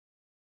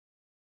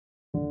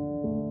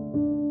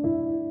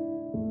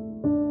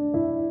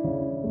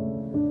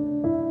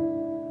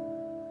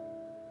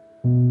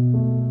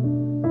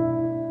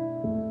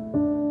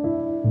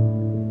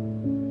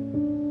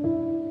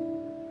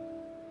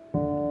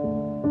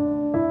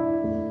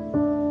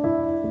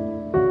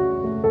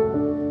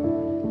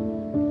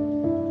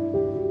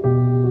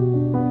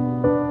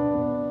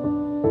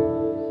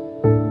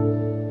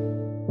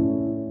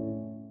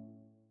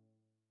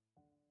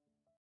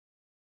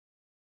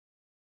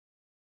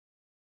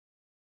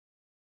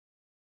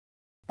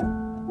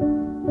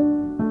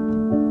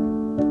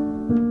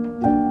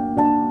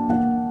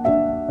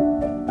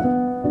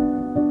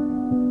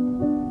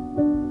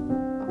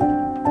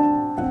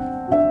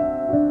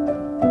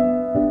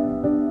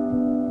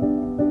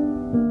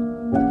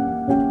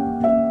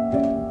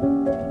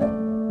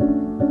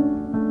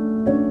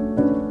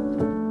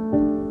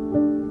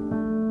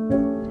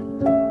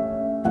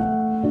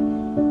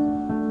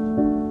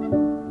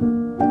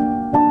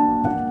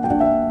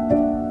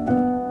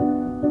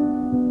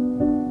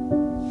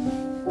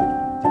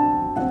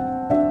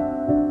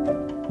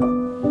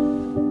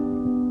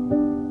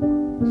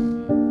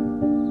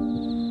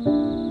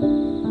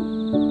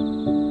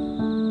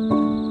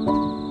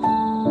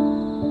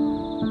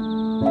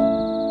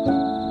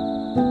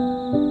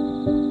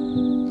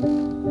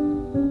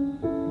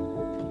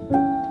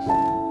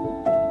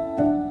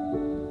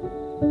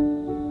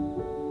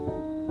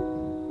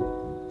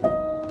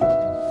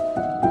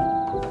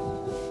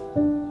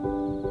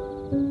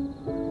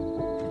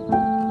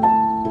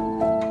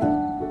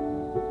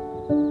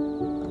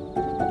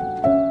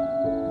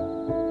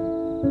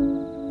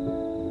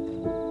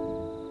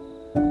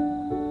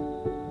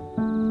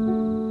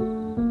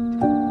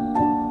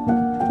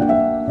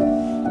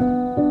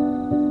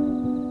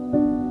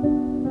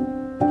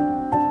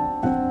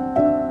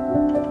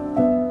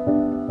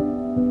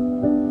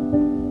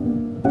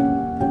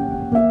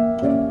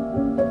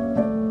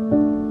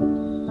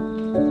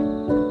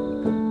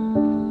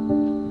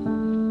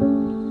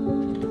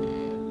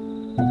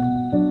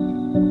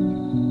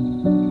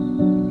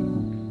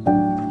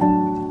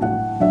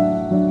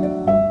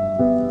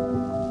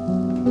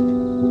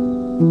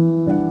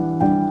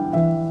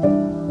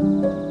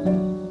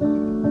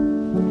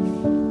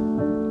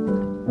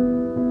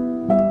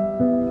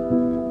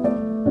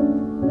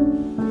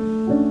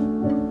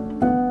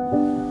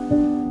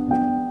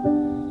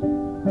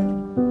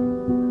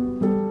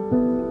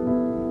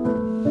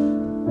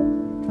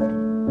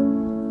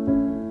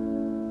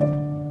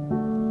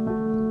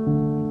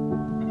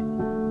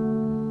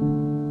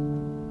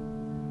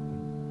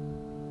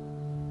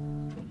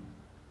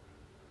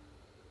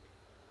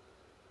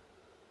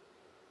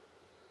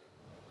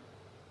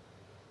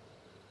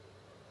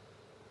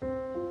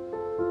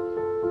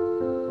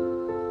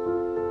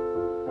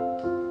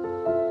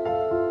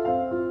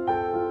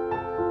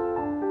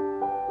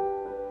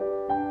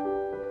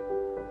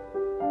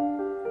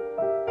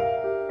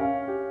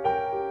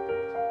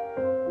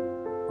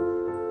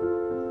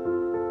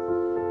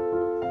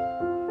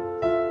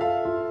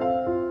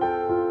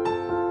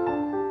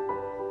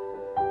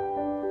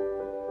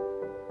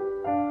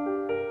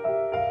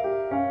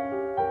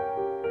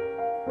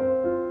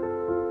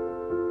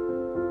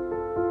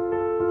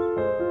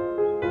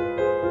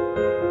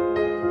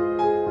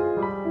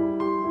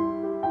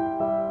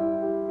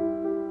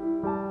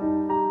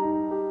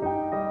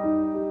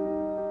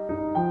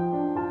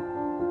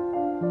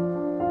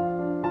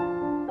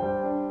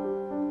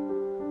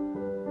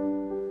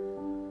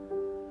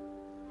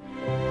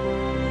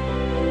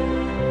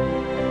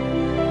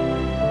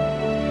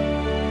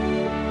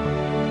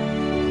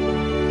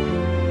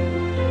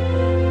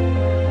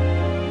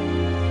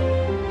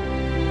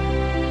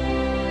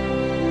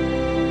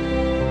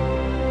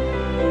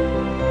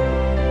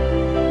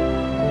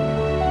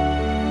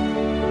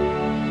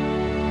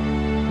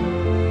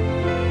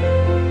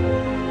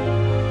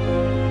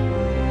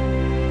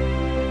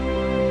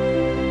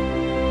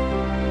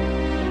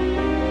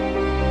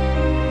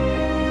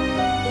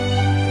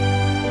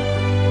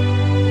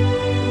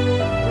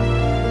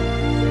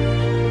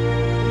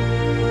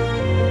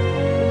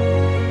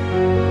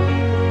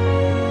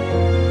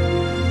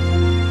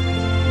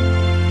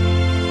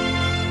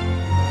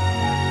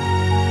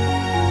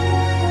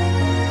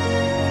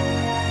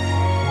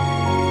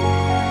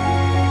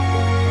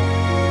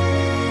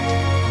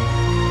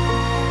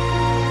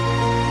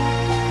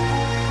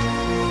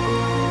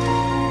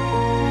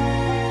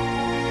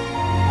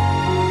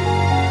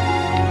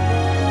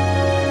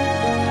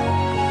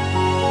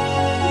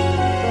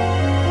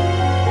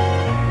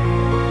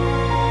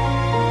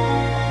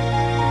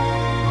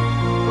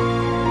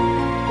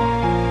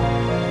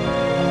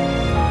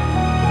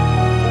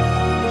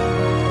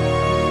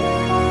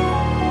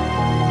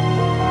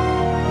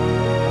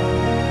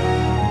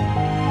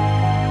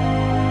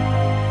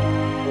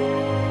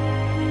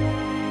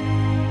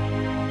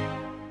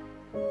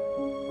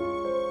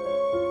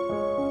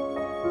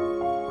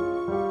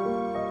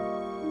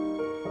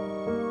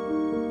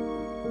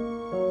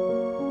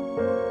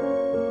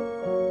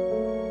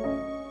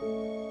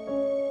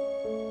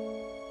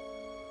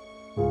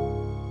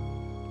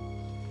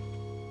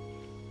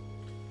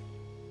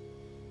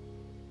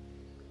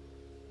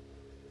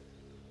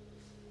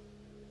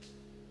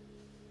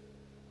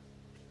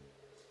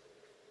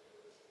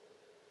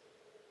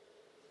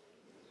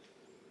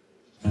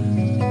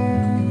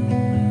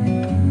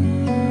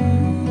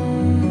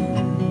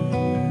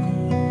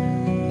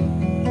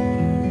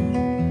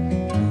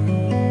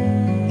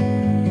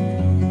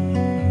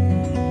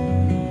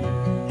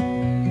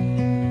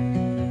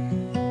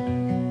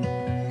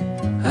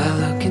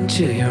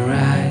into your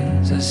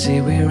eyes, I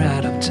see we're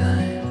out of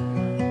time.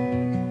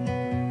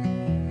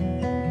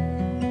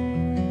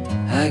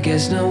 I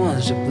guess no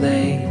one's to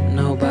blame,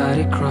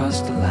 nobody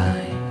crossed the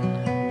line.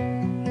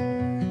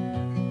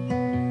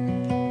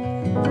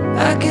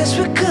 I guess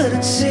we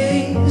couldn't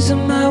see,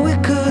 somehow we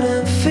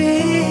couldn't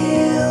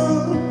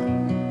feel.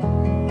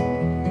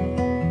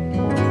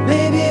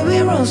 Maybe we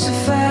rose too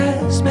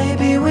fast,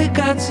 maybe we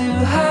got too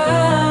high.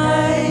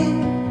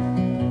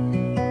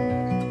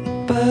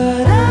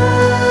 But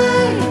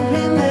I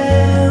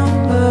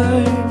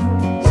remember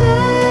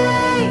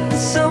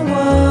days I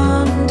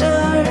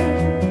wonder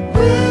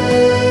we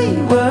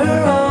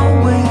were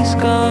always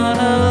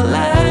gonna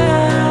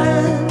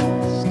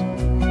last.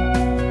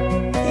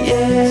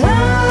 Yeah,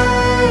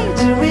 I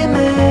do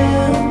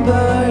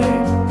remember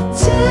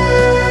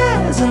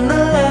tears and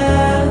the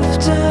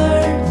laughter.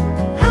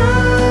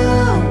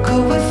 How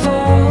could we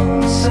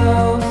fall so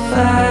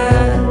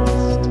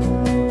fast?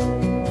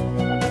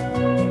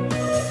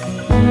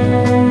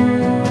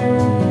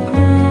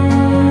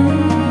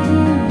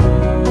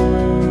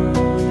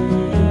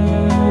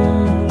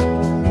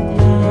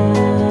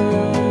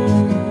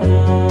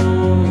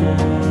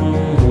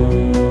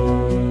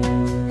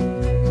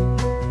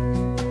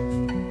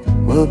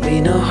 Will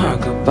be no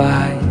hard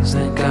goodbyes,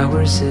 thank God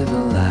we're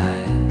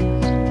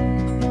civilized.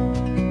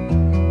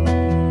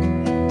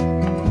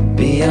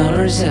 Be on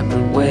our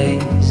separate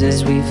ways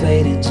as we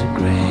fade into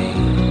gray.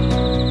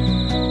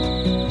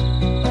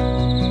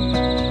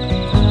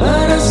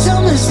 But I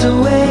still miss the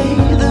way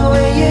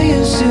you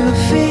used to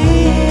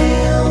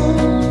feel.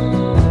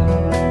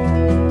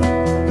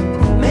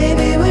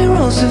 Maybe we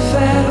rose too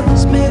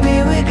fast, maybe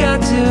we got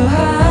too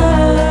high.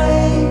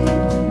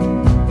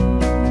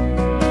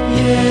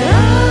 Yeah,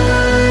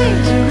 I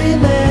do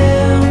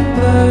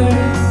remember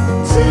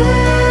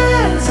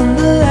tears and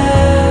the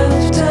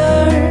laughter.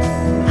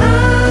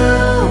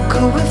 How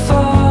could we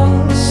fall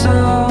so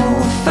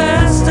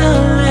fast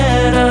and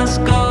let us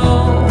go?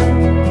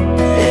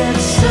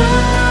 It's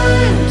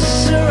time to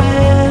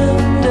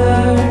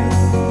surrender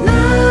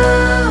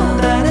now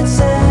that it's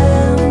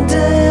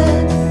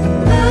ended.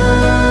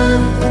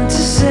 Nothing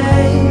to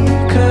say,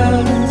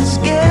 'cause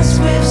guess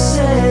we've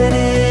said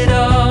it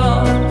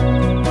all.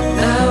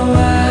 Now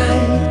why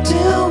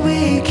do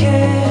we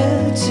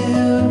care to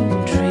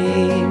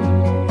dream?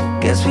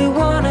 Guess we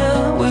wanna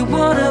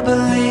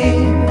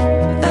believe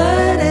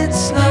that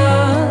it's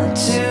not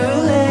too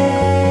late.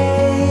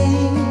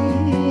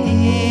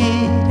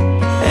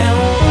 And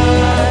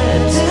why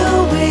do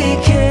we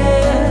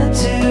care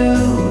to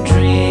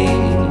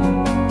dream?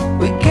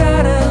 We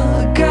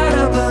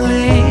gotta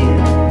believe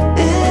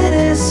it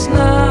is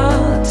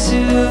not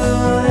too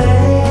late.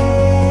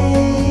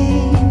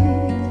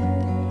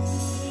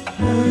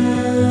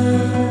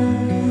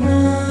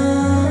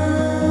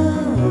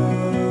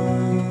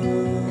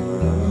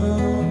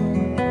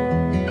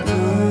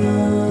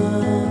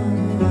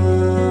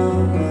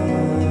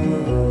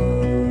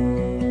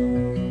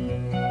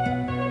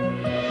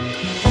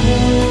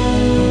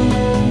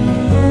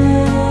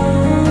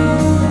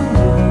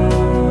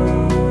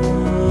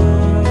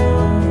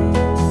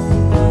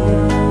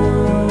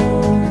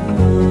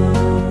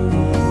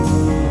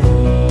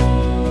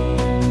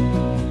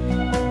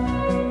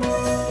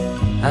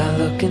 I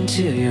look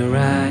into your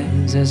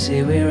eyes, I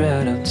see we're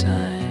out of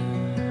time.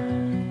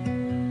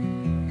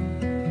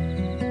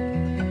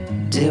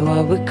 Did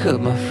what we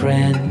could, my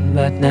friend,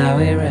 but now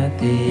we're at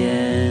the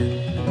end.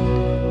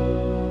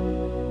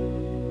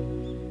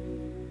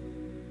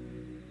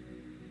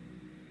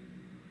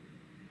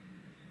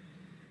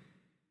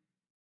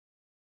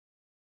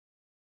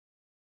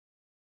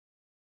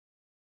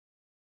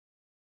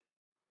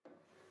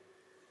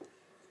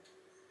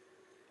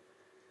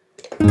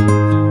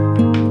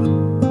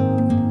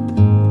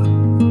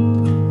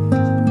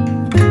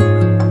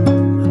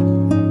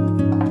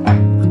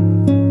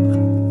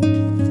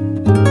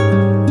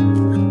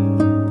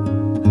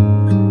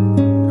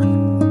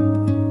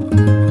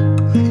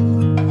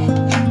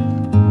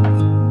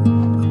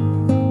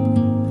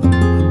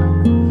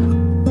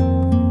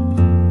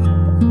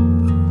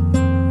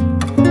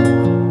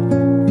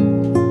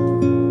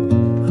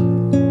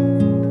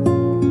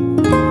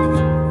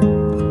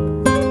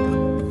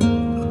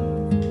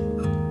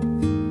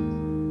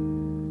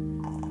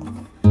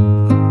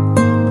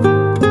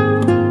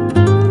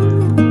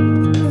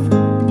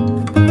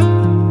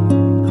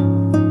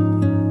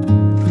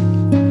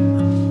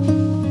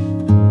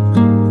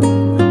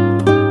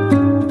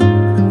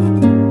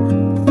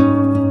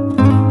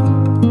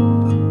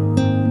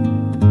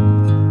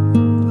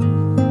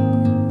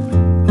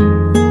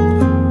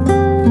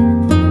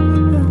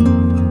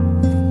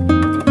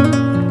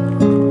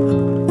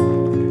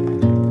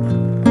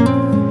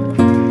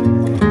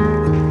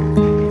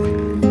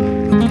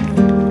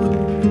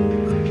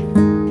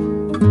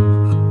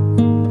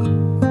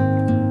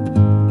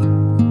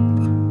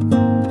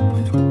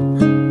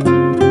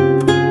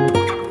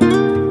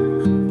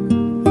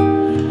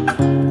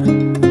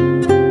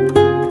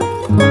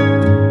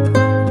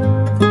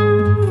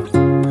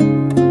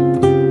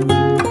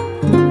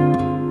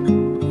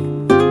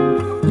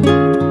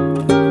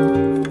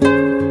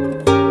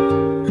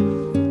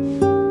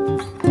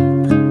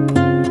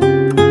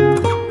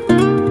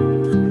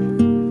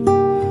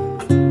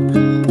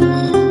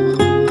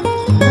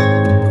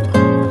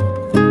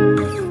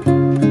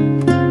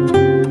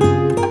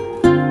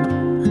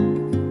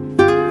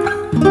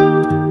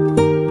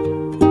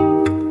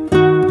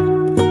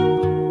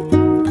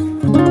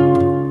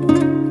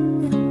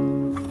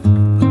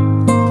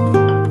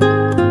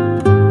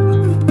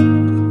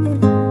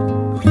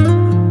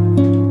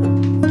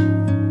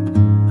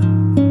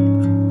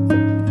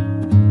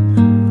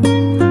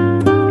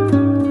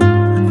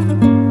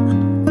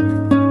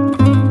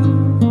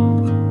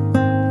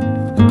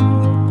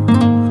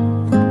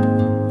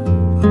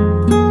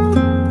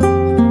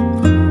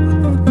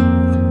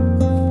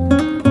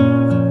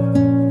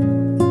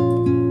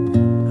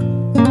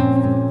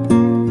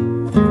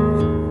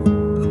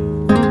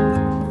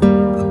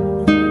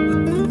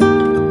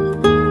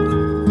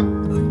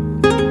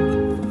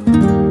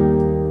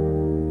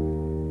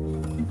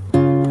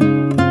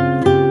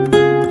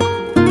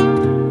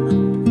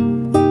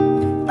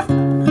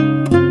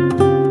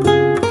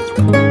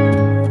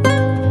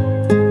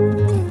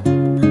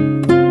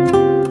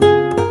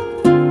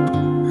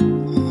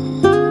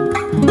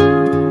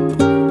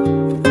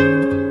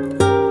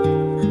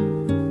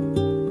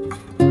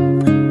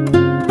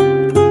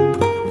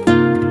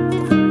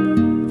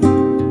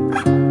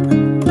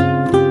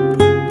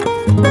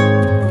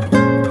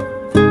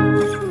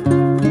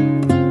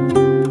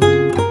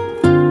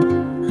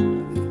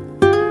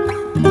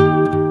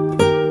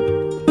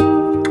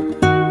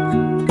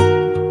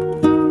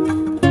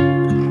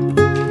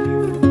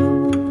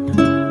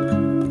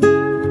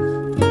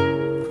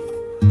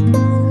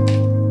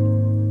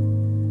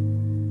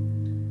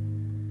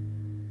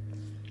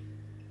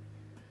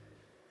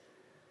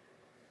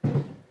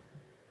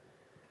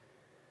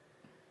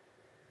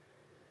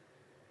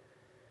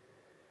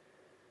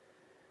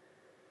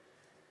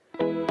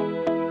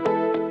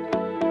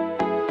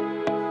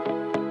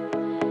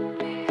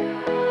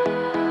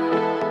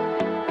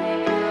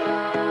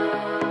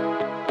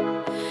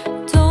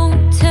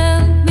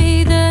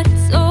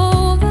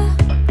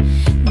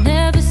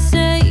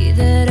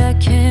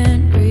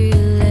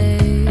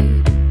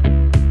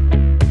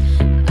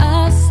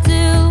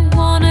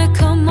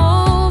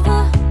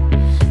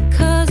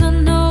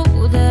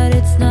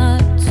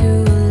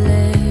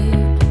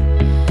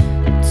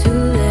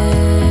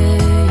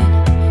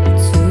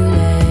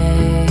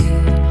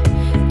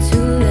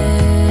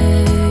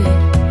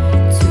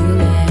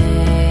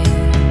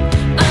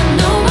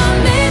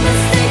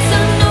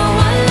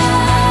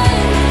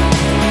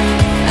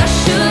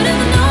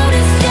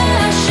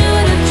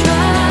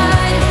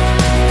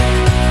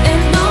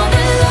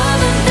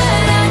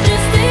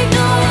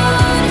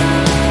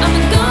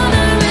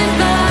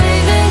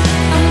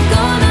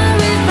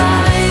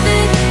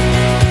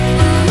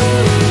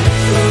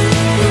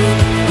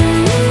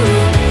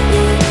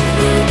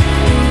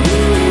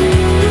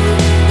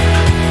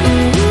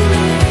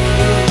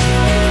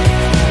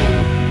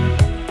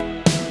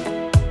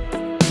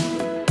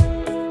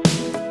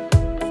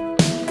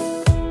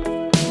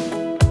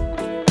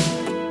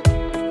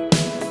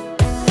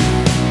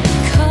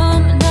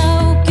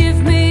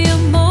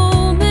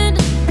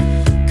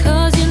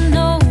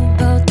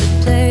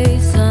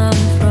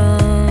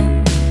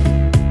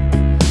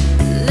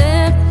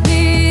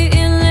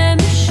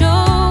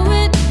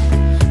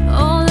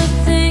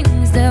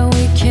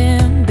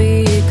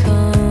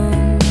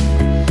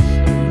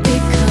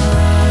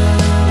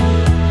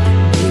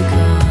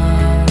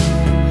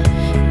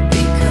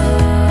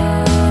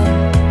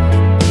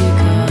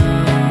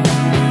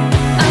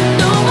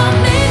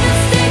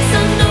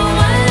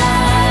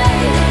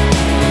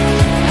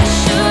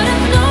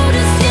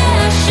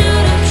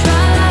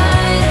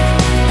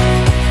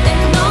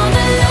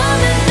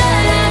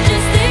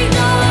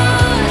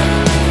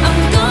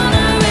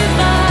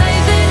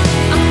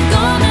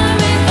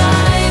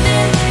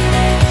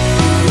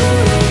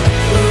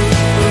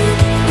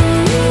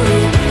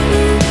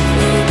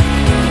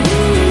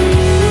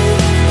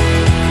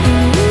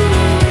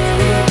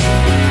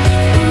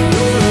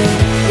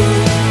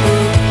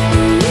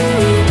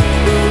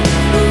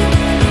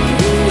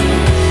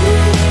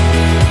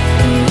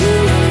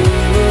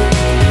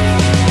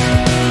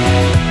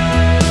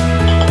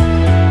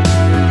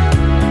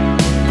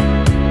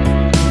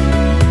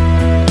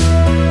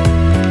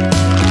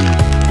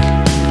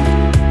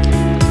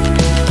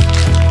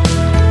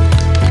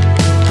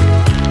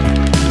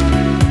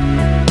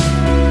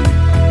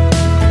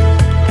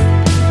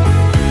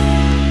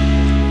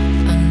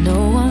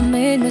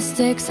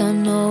 mistakes, I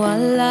know I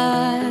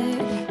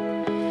lied.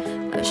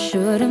 I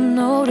should have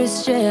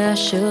noticed, yeah, I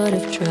should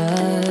have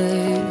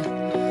tried.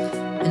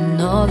 And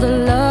all the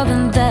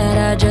loving that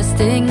I just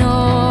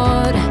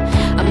ignored,